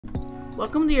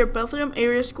Welcome to your Bethlehem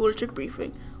Area School District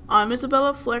Briefing. I'm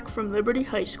Isabella Fleck from Liberty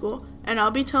High School, and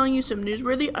I'll be telling you some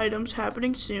newsworthy items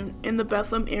happening soon in the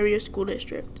Bethlehem Area School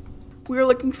District. We are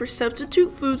looking for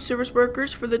substitute food service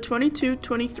workers for the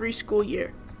 22-23 school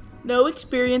year. No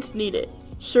experience needed.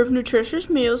 Serve nutritious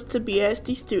meals to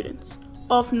BASD students.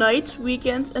 Off nights,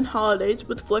 weekends, and holidays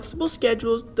with flexible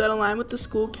schedules that align with the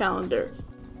school calendar.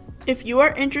 If you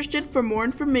are interested for more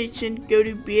information, go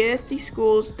to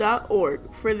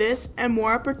basdschools.org for this and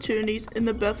more opportunities in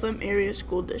the Bethlehem Area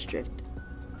School District.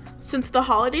 Since the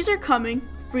holidays are coming,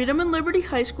 Freedom and Liberty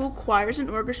High School choirs and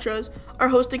orchestras are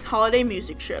hosting holiday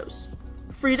music shows.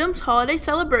 Freedom's holiday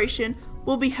celebration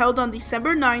will be held on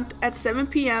December 9th at 7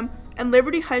 p.m. and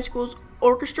Liberty High School's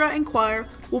orchestra and choir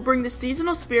will bring the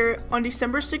seasonal spirit on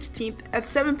December 16th at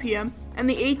 7 p.m. and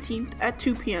the 18th at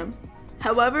 2 p.m.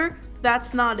 However,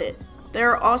 that's not it. There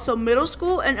are also middle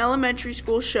school and elementary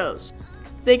school shows.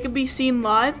 They can be seen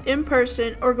live in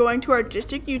person or going to our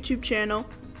district YouTube channel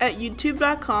at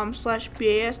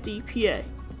youtube.com/BASDPA.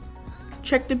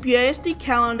 Check the BASD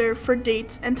calendar for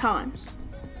dates and times.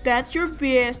 That's your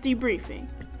BASD briefing.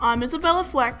 I'm Isabella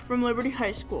Fleck from Liberty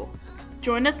High School.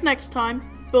 Join us next time,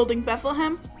 building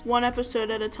Bethlehem, one episode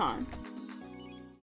at a time.